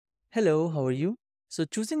Hello, how are you? So,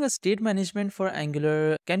 choosing a state management for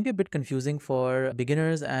Angular can be a bit confusing for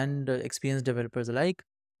beginners and experienced developers alike.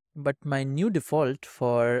 But my new default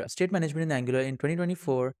for state management in Angular in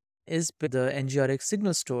 2024 is with the NgRx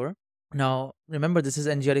Signal Store. Now, remember, this is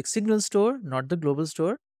NgRx Signal Store, not the global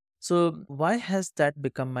store. So, why has that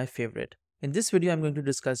become my favorite? In this video, I'm going to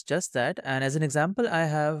discuss just that. And as an example, I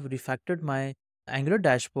have refactored my Angular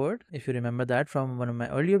dashboard, if you remember that from one of my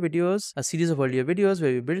earlier videos, a series of earlier videos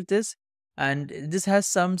where we built this. And this has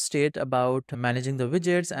some state about managing the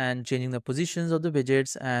widgets and changing the positions of the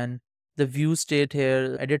widgets and the view state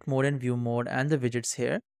here, edit mode and view mode, and the widgets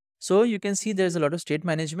here. So you can see there's a lot of state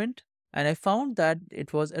management, and I found that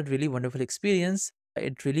it was a really wonderful experience.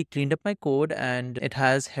 It really cleaned up my code and it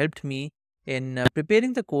has helped me in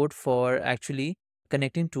preparing the code for actually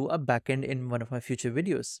connecting to a backend in one of my future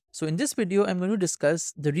videos. So in this video, I'm going to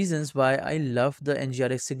discuss the reasons why I love the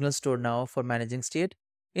NgRx Signal Store now for managing state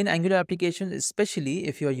in Angular applications, especially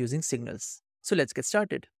if you are using signals. So let's get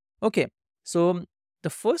started. Okay, so the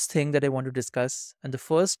first thing that I want to discuss and the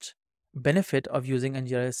first benefit of using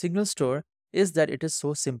NgRx Signal Store is that it is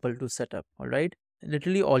so simple to set up. All right,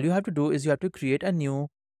 literally all you have to do is you have to create a new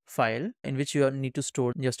file in which you need to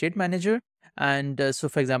store your state manager. And so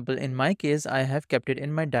for example, in my case, I have kept it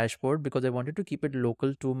in my dashboard because I wanted to keep it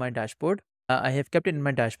local to my dashboard. I have kept it in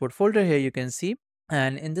my dashboard folder here, you can see.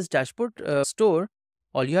 And in this dashboard store,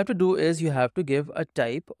 all you have to do is you have to give a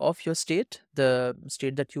type of your state, the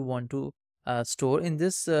state that you want to store in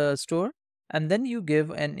this store. And then you give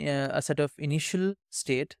a set of initial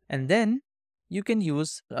state, and then you can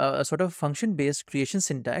use a sort of function based creation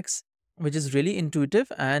syntax, which is really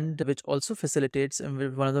intuitive and which also facilitates.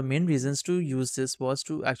 And one of the main reasons to use this was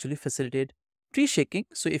to actually facilitate tree shaking.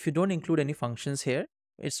 So if you don't include any functions here,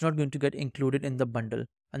 it's not going to get included in the bundle,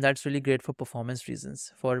 and that's really great for performance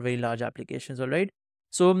reasons for very large applications. All right,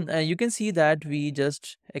 so you can see that we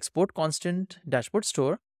just export constant dashboard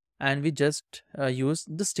store, and we just use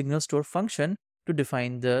the signal store function to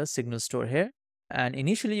define the signal store here. And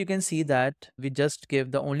initially you can see that we just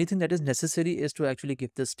give, the only thing that is necessary is to actually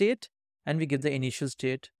give the state, and we give the initial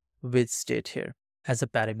state with state here as a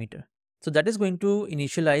parameter. So that is going to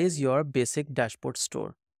initialize your basic dashboard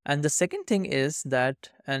store. And the second thing is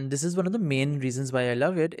that, and this is one of the main reasons why I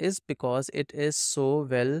love it, is because it is so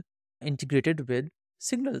well integrated with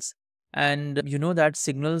signals. And you know that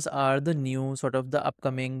signals are the new sort of the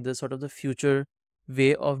upcoming, the sort of the future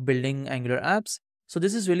way of building Angular apps. So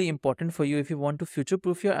this is really important for you if you want to future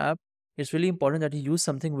proof your app. It's really important that you use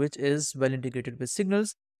something which is well integrated with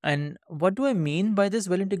signals. And what do I mean by this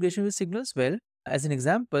well integration with signals? Well, as an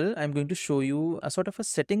example, I'm going to show you a sort of a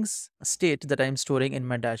settings state that I'm storing in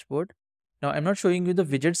my dashboard. Now, I'm not showing you the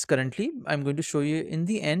widgets currently. I'm going to show you in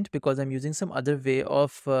the end because I'm using some other way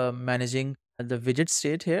of managing the widget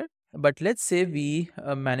state here. But let's say we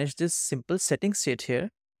manage this simple setting state here,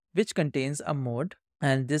 which contains a mode,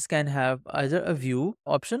 and this can have either a view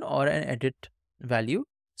option or an edit value.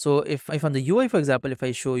 So if on the UI, for example, if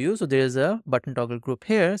I show you, so there is a button toggle group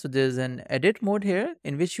here. So there's an edit mode here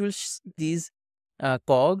in which you will these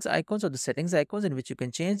cogs icons or the settings icons in which you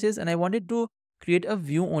can change this. And I wanted to create a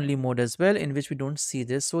view only mode as well in which we don't see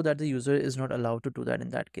this, so that the user is not allowed to do that in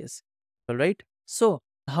that case. All right. So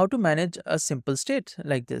how to manage a simple state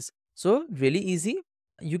like this? So really easy.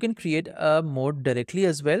 You can create a mode directly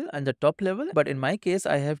as well on the top level. But in my case,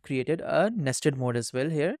 I have created a nested mode as well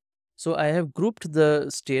here. So I have grouped the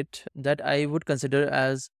state that I would consider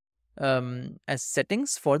as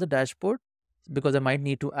settings for the dashboard, because I might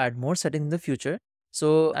need to add more settings in the future.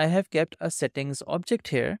 So I have kept a settings object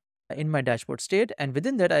here in my dashboard state, and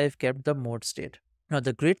within that I have kept the mode state. Now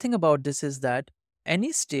the great thing about this is that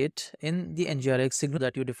any state in the NgRx signal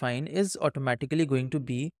that you define is automatically going to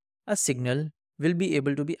be a signal, will be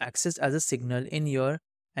able to be accessed as a signal in your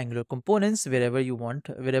Angular components wherever you want,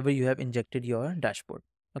 wherever you have injected your dashboard.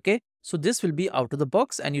 Okay, so this will be out of the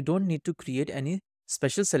box and you don't need to create any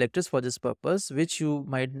special selectors for this purpose, which you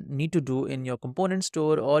might need to do in your component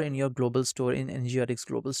store or in your global store in NgRx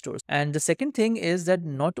global stores. And the second thing is that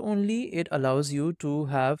not only it allows you to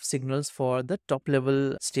have signals for the top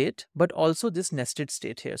level state, but also this nested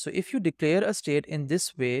state here. So if you declare a state in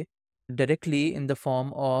this way directly in the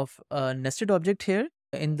form of a nested object here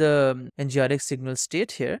in the NgRx signal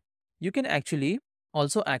state here, you can actually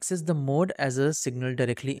also access the mode as a signal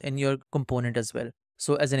directly in your component as well.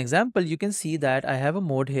 So as an example, you can see that I have a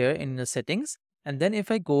mode here in the settings. And then if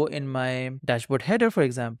I go in my dashboard header, for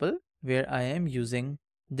example, where I am using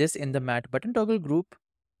this in the mat button toggle group,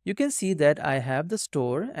 you can see that I have the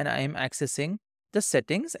store and I am accessing the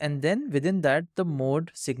settings, and then within that the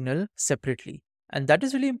mode signal separately. And that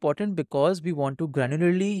is really important because we want to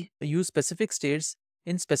granularly use specific states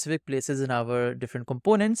in specific places in our different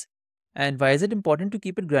components. And why is it important to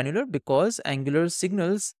keep it granular? Because Angular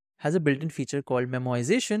Signals has a built-in feature called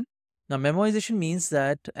memoization. Now, memoization means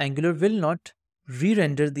that Angular will not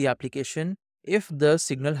re-render the application if the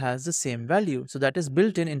signal has the same value. So that is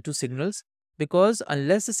built in into signals, because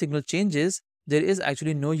unless the signal changes, there is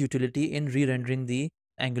actually no utility in re-rendering the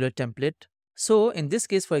Angular template. So in this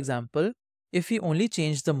case, for example, if we only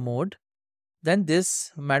change the mode, then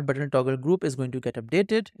this matte button toggle group is going to get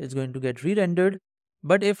updated, it's going to get re-rendered.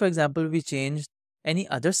 But if, for example, we change any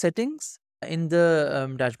other settings in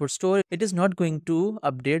the dashboard store, it is not going to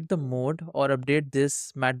update the mode or update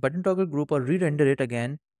this matte button toggle group or re-render it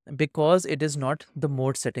again, because it is not the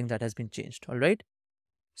mode setting that has been changed. All right.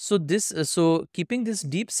 So so keeping this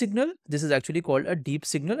deep signal, this is actually called a deep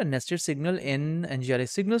signal, a nested signal in NgRx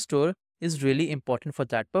Signal Store is really important for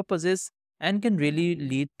that purposes and can really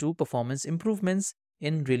lead to performance improvements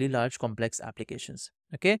in really large complex applications.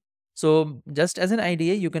 Okay. So just as an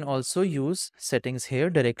idea, you can also use settings here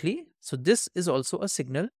directly. So this is also a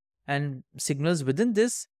signal, and signals within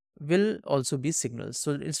this will also be signals.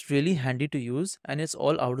 So it's really handy to use and it's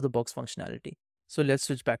all out of the box functionality. So let's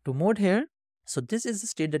switch back to mode here. So this is the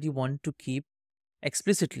state that you want to keep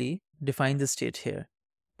explicitly define the state here.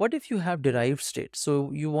 What if you have derived state?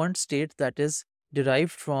 So you want state that is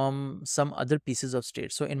derived from some other pieces of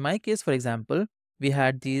state. So in my case, for example, we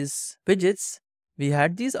had these widgets, we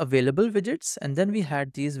had these available widgets, and then we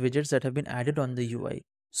had these widgets that have been added on the UI.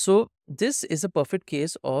 So this is a perfect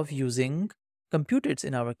case of using computeds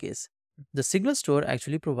in our case. The Signal Store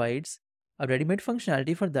actually provides a ready-made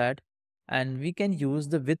functionality for that, and we can use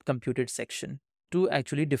the with computed section to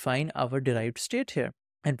actually define our derived state here.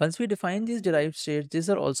 And once we define these derived states, these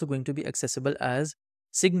are also going to be accessible as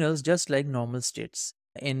signals just like normal states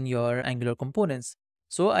in your Angular components.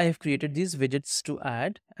 So I have created these widgets to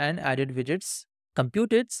add and added widgets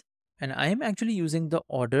computeds, and I am actually using the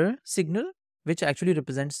order signal, which actually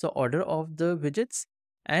represents the order of the widgets.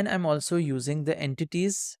 And I'm also using the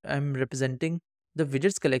entities. I'm representing the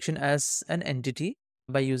widgets collection as an entity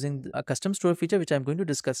by using a custom store feature, which I'm going to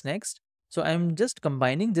discuss next. So I'm just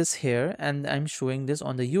combining this here and I'm showing this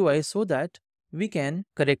on the UI so that we can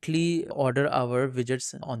correctly order our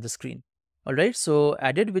widgets on the screen. All right, so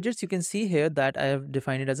added widgets, you can see here that I have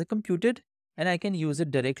defined it as a computed, and I can use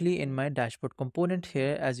it directly in my dashboard component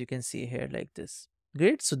here, as you can see here like this.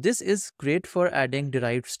 Great. So this is great for adding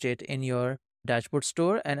derived state in your dashboard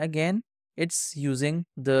store. And again, it's using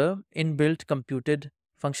the inbuilt computed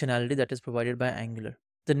functionality that is provided by Angular.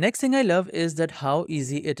 The next thing I love is that how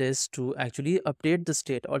easy it is to actually update the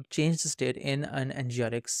state or change the state in an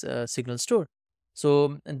NgRx Signal Store.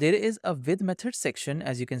 So there is a with method section,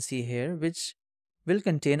 as you can see here, which will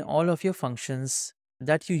contain all of your functions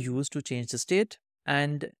that you use to change the state.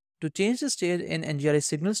 And to change the state in NgRx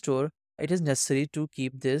Signal Store, it is necessary to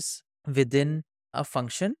keep this within a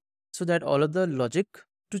function so that all of the logic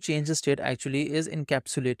to change the state actually is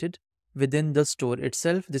encapsulated within the store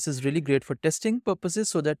itself. This is really great for testing purposes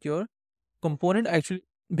so that your component actually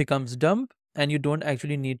becomes dumb and you don't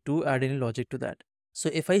actually need to add any logic to that. So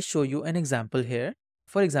if I show you an example here,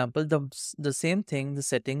 for example, the same thing, the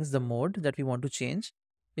settings, the mode that we want to change.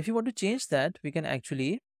 If you want to change that, we can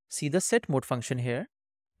actually see the set mode function here.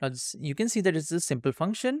 Now you can see that it's a simple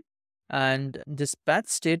function, and this path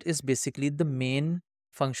state is basically the main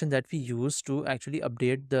function that we use to actually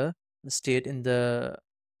update the state in the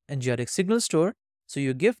NgRx Signal Store. So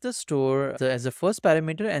you give the store as the first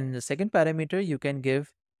parameter, and the second parameter you can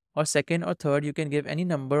give, or second or third, you can give any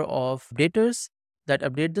number of updaters that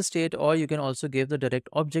update the state, or you can also give the direct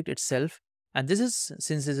object itself. And this is,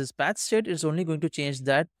 since this is path state, it's only going to change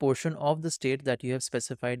that portion of the state that you have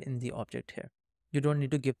specified in the object here. You don't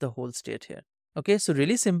need to give the whole state here. Okay, so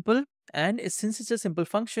really simple. And since it's a simple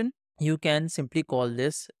function, you can simply call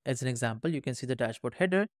this as an example. You can see the dashboard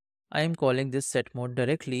header. I am calling this set mode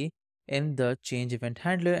directly in the change event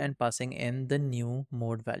handler and passing in the new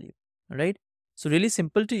mode value. All right. So really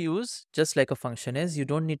simple to use, just like a function is. You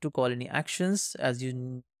don't need to call any actions as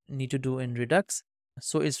you need to do in Redux.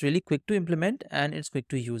 So it's really quick to implement and it's quick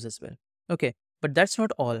to use as well. Okay. But that's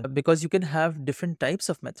not all, because you can have different types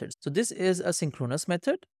of methods. So this is a synchronous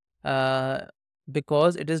method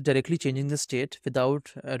because it is directly changing the state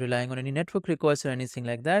without relying on any network requests or anything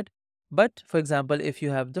like that. But for example, if you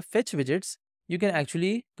have the fetch widgets, you can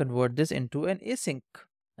actually convert this into an async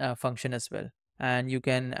function as well. And you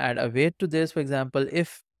can add a wait to this, for example,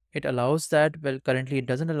 if it allows that. Well, currently it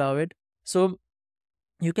doesn't allow it. So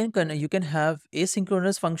you can have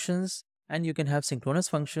asynchronous functions and you can have synchronous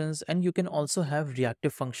functions, and you can also have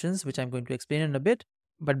reactive functions, which I'm going to explain in a bit.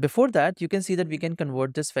 But before that, you can see that we can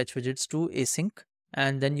convert this fetch widgets to async,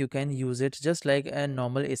 and then you can use it just like a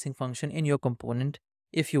normal async function in your component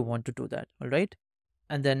if you want to do that. All right.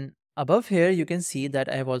 And then above here, you can see that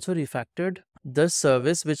I have also refactored the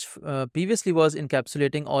service, which previously was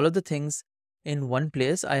encapsulating all of the things in one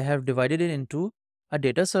place. I have divided it into a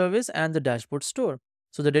data service and the dashboard store.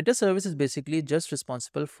 So the data service is basically just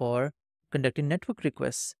responsible for conducting network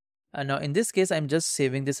requests. And now in this case, I'm just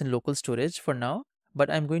saving this in local storage for now, but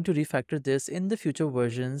I'm going to refactor this in the future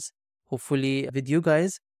versions, hopefully with you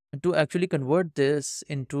guys, to actually convert this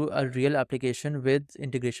into a real application with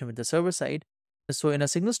integration with the server side. So in a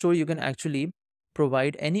Signal Store, you can actually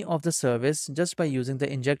provide any of the service just by using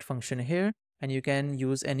the inject function here, and you can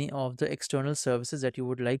use any of the external services that you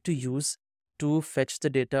would like to use to fetch the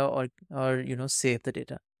data or save the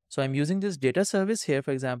data. So I'm using this data service here,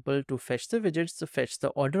 for example, to fetch the widgets, to fetch the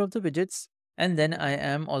order of the widgets, and then I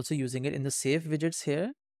am also using it in the save widgets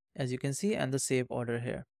here, as you can see, and the save order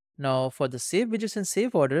here. Now for the save widgets and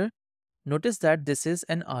save order, notice that this is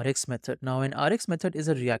an Rx method. Now an Rx method is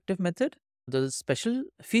a reactive method. The special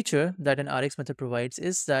feature that an Rx method provides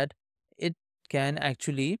is that it can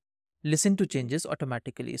actually listen to changes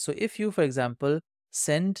automatically. So if you, for example,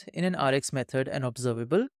 send in an Rx method an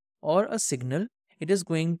observable or a signal,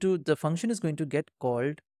 the function is going to get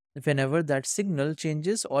called whenever that signal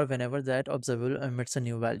changes or whenever that observable emits a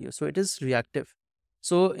new value. So it is reactive.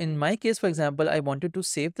 So in my case, for example, I wanted to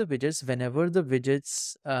save the widgets whenever the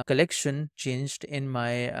widgets collection changed in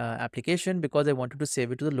my application, because I wanted to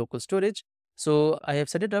save it to the local storage. So I have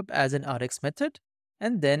set it up as an Rx method,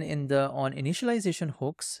 and then in the on initialization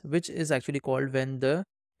hooks, which is actually called when the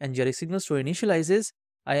NgRx Signal Store initializes,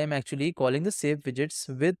 I am actually calling the save widgets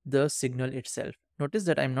with the signal itself. Notice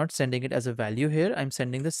that I'm not sending it as a value here, I'm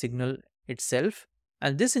sending the signal itself.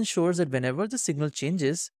 And this ensures that whenever the signal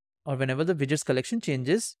changes, or whenever the widgets collection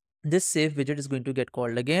changes, this save widget is going to get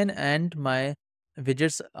called again, and my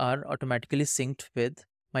widgets are automatically synced with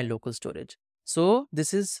my local storage. So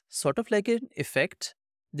this is sort of like an effect.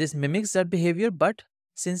 This mimics that behavior, but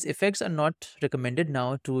since effects are not recommended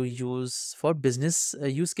now to use for business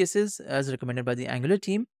use cases as recommended by the Angular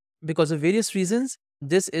team, because of various reasons,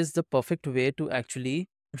 this is the perfect way to actually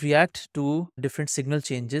react to different signal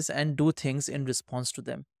changes and do things in response to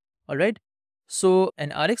them. All right. So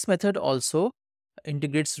an Rx method also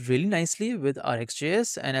integrates really nicely with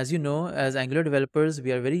RxJS. And as you know, as Angular developers,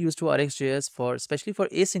 we are very used to RxJS especially for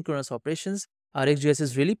asynchronous operations. RxJS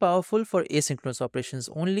is really powerful for asynchronous operations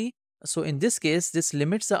only. So in this case, this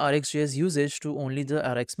limits the RxJS usage to only the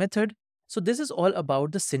Rx method. So this is all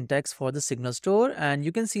about the syntax for the Signal Store, and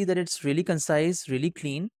you can see that it's really concise, really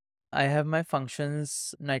clean. I have my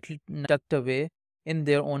functions nicely tucked away in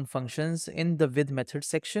their own functions. In the with method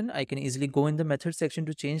section, I can easily go in the method section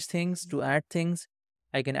to change things, to add things.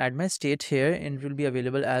 I can add my state here, and it will be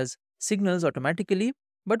available as signals automatically.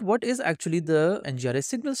 But what is actually the NgRx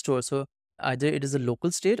Signal Store? So either it is a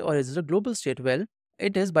local state or is it a global state? Well,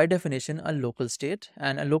 it is by definition a local state,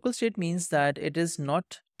 and a local state means that it is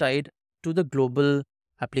not tied to the global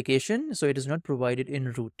application, so it is not provided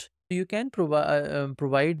in root. You can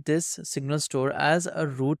provide this Signal Store as a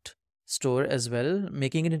root store as well,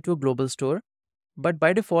 making it into a global store. But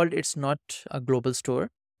by default, it's not a global store.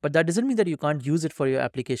 But that doesn't mean that you can't use it for your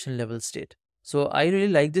application level state. So I really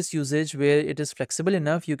like this usage where it is flexible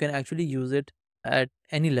enough. You can actually use it at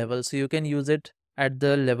any level. So you can use it at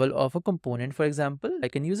the level of a component, for example. I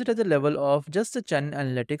can use it at the level of just the channel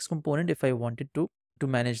analytics component if I wanted to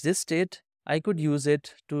manage this state. I could use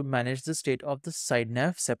it to manage the state of the side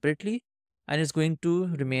nav separately, and it's going to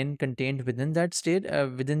remain contained within that state,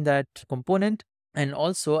 within that component. And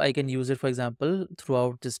also I can use it, for example,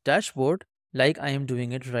 throughout this dashboard, like I am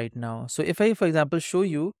doing it right now. So if I, for example, show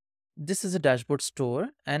you, this is a dashboard store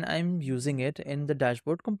and I'm using it in the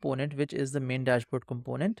dashboard component, which is the main dashboard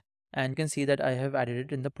component. And you can see that I have added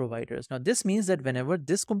it in the providers. Now this means that whenever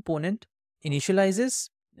this component initializes,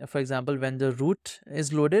 for example, when the root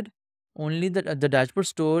is loaded, only the dashboard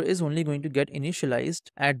store is only going to get initialized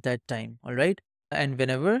at that time. All right. And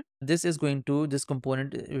whenever this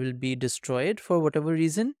component will be destroyed for whatever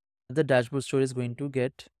reason, the dashboard store is going to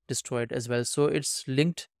get destroyed as well. So it's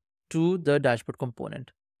linked to the dashboard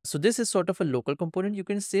component. So this is sort of a local component, you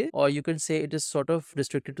can say, or you can say it is sort of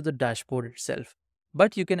restricted to the dashboard itself.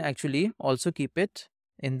 But you can actually also keep it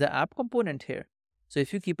in the app component here. So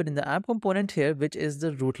if you keep it in the app component here, which is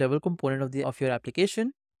the root level component of your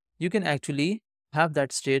application, you can actually have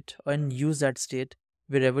that state and use that state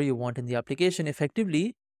wherever you want in the application,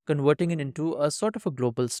 effectively converting it into a sort of a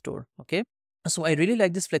global store. Okay. So I really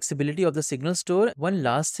like this flexibility of the Signal Store. One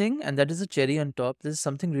last thing, and that is a cherry on top. This is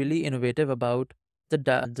something really innovative about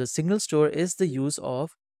the Signal Store is the use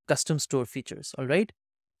of custom store features. All right.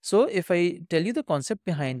 So if I tell you the concept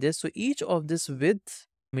behind this, so each of this width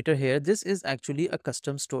parameter here, this is actually a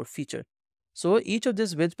custom store feature. So each of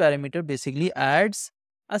this width parameter basically adds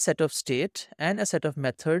a set of state and a set of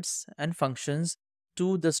methods and functions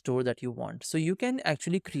to the store that you want. So you can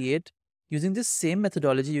actually create, using this same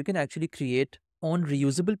methodology, you can actually create own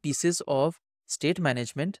reusable pieces of state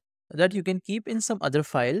management that you can keep in some other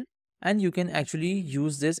file, and you can actually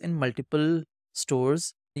use this in multiple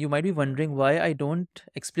stores. You might be wondering why I don't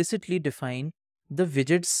explicitly define the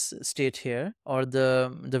widgets state here, or the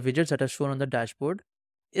widgets that are shown on the dashboard,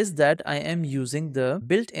 is that I am using the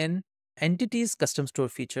built-in entities custom store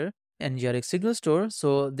feature NgRx Signal Store.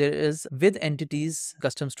 So there is with entities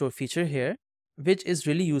custom store feature here, which is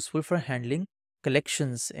really useful for handling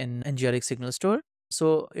collections in NgRx Signal Store.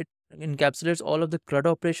 So it encapsulates all of the CRUD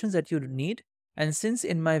operations that you need. And since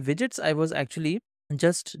in my widgets, I was actually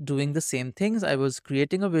just doing the same things. I was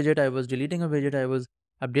creating a widget, I was deleting a widget, I was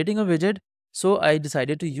updating a widget. So I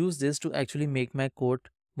decided to use this to actually make my code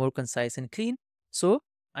more concise and clean. So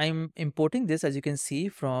I'm importing this, as you can see,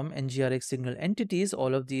 from NgRx Signal entities,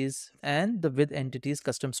 all of these, and the with entities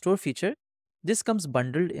custom store feature. This comes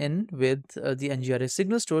bundled in with the NgRx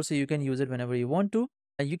Signal Store, so you can use it whenever you want to.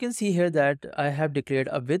 You can see here that I have declared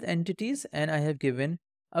a with entities and I have given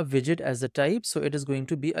a widget as the type. So it is going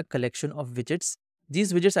to be a collection of widgets.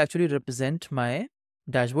 These widgets actually represent my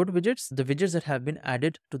dashboard widgets, the widgets that have been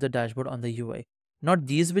added to the dashboard on the UI. Not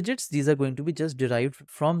these widgets, these are going to be just derived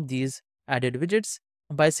from these added widgets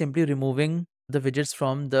by simply removing the widgets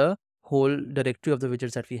from the whole directory of the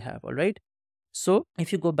widgets that we have. All right. So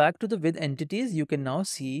if you go back to the with entities, you can now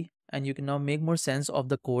see and you can now make more sense of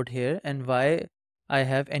the code here and why I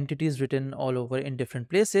have entities written all over in different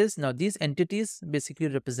places. Now these entities basically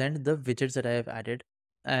represent the widgets that I have added.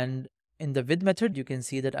 And in the with method, you can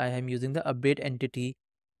see that I am using the update entity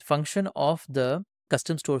function of the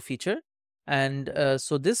custom store feature. And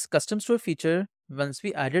so this custom store feature, once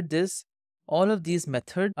we added this, all of these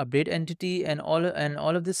method, update entity, and all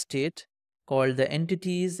of this state called the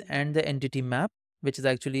entities and the entity map, which is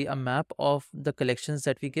actually a map of the collections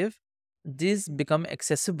that we give, these become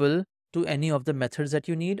accessible to any of the methods that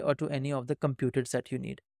you need or to any of the computers that you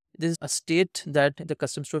need. This is a state that the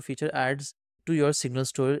custom store feature adds to your Signal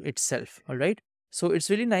Store itself. All right. So it's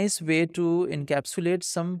really nice way to encapsulate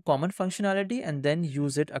some common functionality and then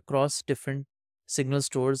use it across different Signal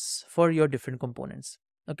stores for your different components.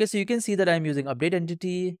 Okay, so you can see that I'm using update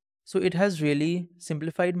entity. So it has really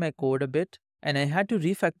simplified my code a bit, and I had to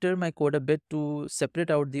refactor my code a bit to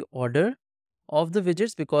separate out the order of the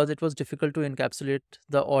widgets because it was difficult to encapsulate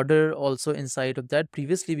the order also inside of that.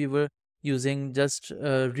 Previously, we were using just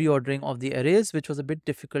reordering of the arrays, which was a bit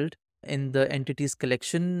difficult in the entities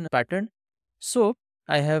collection pattern. So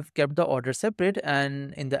I have kept the order separate,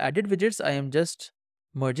 and in the added widgets, I am just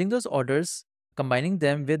merging those orders, combining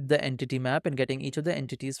them with the entity map and getting each of the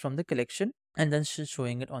entities from the collection and then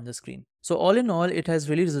showing it on the screen. So all in all, it has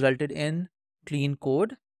really resulted in clean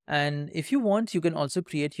code. And if you want, you can also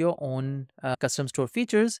create your own custom store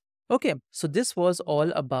features. Okay, so this was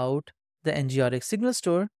all about the NgRx Signal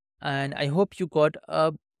Store. And I hope you got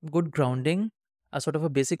a good grounding, a sort of a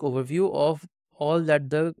basic overview of all that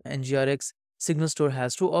the NgRx Signal Store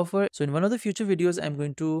has to offer. So in one of the future videos, I'm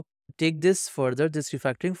going to take this further, this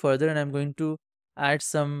refactoring further, and I'm going to add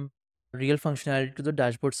some real functionality to the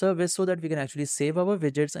dashboard service so that we can actually save our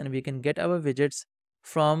widgets and we can get our widgets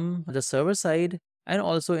from the server side. And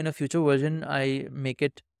also in a future version, I make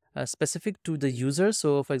it specific to the user.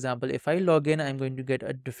 So for example, if I log in, I'm going to get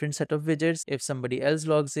a different set of widgets. If somebody else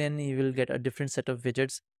logs in, he will get a different set of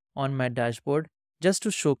widgets on my dashboard, just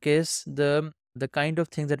to showcase the kind of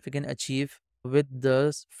things that we can achieve with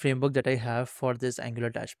the framework that I have for this Angular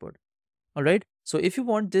dashboard. All right. So if you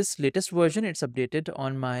want this latest version, it's updated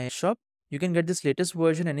on my shop. You can get this latest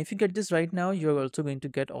version. And if you get this right now, you're also going to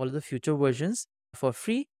get all the future versions for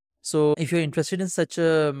free. So if you're interested in such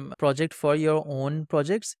a project for your own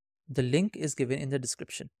projects, the link is given in the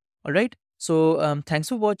description. All right. So thanks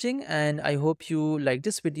for watching, and I hope you like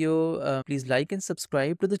this video. Please like and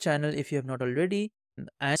subscribe to the channel if you have not already,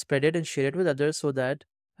 and spread it and share it with others so that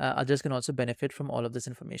others can also benefit from all of this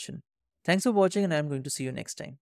information. Thanks for watching, and I'm going to see you next time.